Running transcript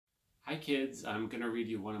Hi kids, I'm going to read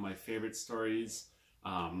you one of my favorite stories.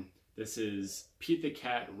 This is Pete the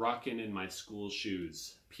Cat Rockin' in My School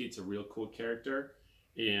Shoes. Pete's a real cool character,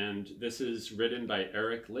 and this is written by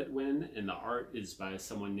Eric Litwin, and the art is by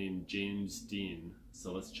someone named James Dean.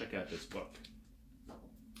 So let's check out this book.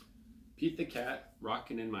 Pete the Cat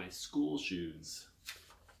Rockin' in My School Shoes.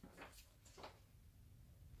 I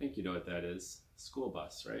think you know what that is. School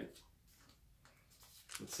bus, right?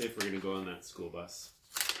 Let's see if we're going to go on that school bus.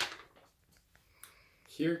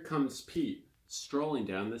 Here comes Pete, strolling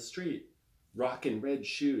down the street, rocking red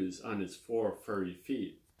shoes on his 4 furry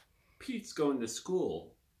feet. Pete's going to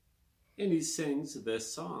school, and he sings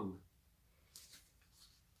this song.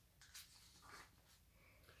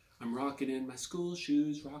 I'm rocking in my school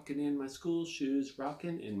shoes, rocking in my school shoes,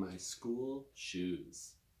 rocking in my school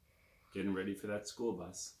shoes. Getting ready for that school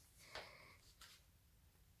bus.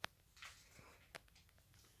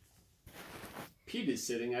 Pete is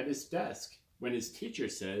sitting at his desk when his teacher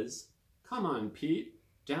says, "Come on, Pete,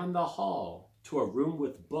 down the hall to a room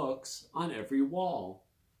with books on every wall."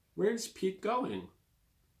 Where's Pete going?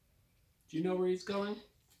 Do you know where he's going?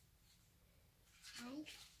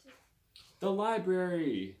 The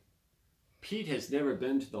library. Pete has never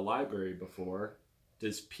been to the library before.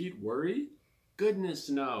 Does Pete worry? Goodness,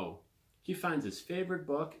 no. He finds his favorite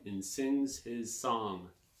book and sings his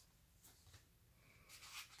song.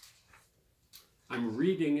 I'm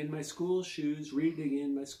reading in my school shoes, reading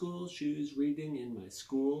in my school shoes, reading in my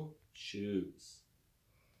school shoes.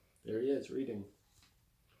 There he is, reading.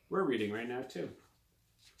 We're reading right now, too.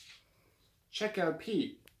 Check out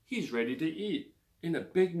Pete. He's ready to eat. In a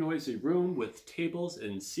big noisy room with tables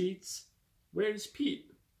and seats. Where's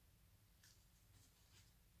Pete?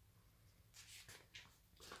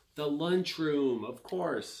 The lunchroom, of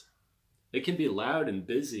course. It can be loud and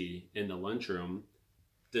busy in the lunchroom.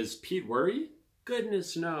 Does Pete worry?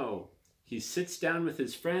 Goodness, no. He sits down with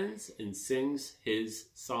his friends and sings his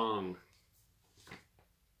song.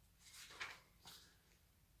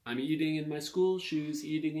 I'm eating in my school shoes,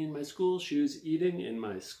 eating in my school shoes, eating in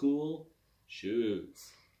my school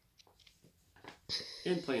shoes.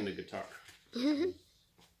 And playing the guitar.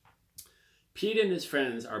 Pete and his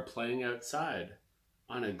friends are playing outside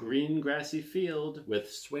on a green grassy field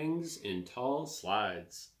with swings and tall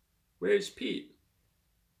slides. Where's Pete?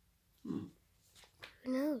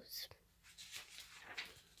 Who knows?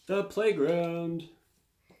 The playground.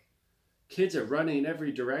 Kids are running in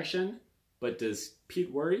every direction, but does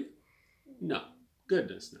Pete worry? No.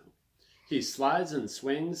 Goodness, no. He slides and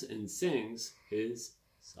swings and sings his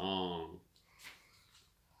song.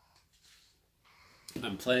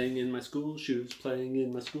 I'm playing in my school shoes, playing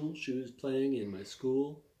in my school shoes, playing in my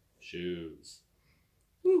school shoes.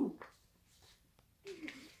 Woo!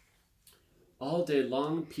 All day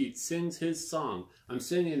long, Pete sings his song. I'm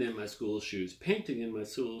singing in my school shoes, painting in my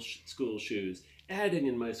school shoes, adding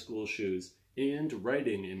in my school shoes, and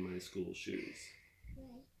writing in my school shoes.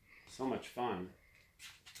 So much fun.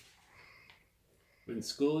 When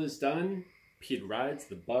school is done, Pete rides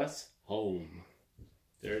the bus home.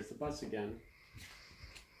 There's the bus again.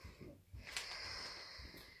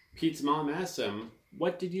 Pete's mom asks him,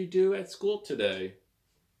 "What did you do at school today?"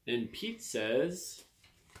 And Pete says,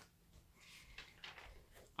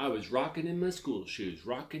 "I was rocking in my school shoes,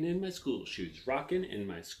 rocking in my school shoes, rocking in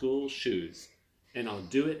my school shoes. And I'll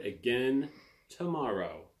do it again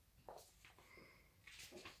tomorrow.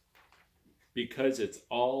 Because it's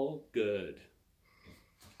all good."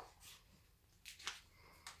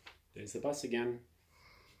 There's the bus again.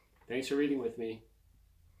 Thanks for reading with me.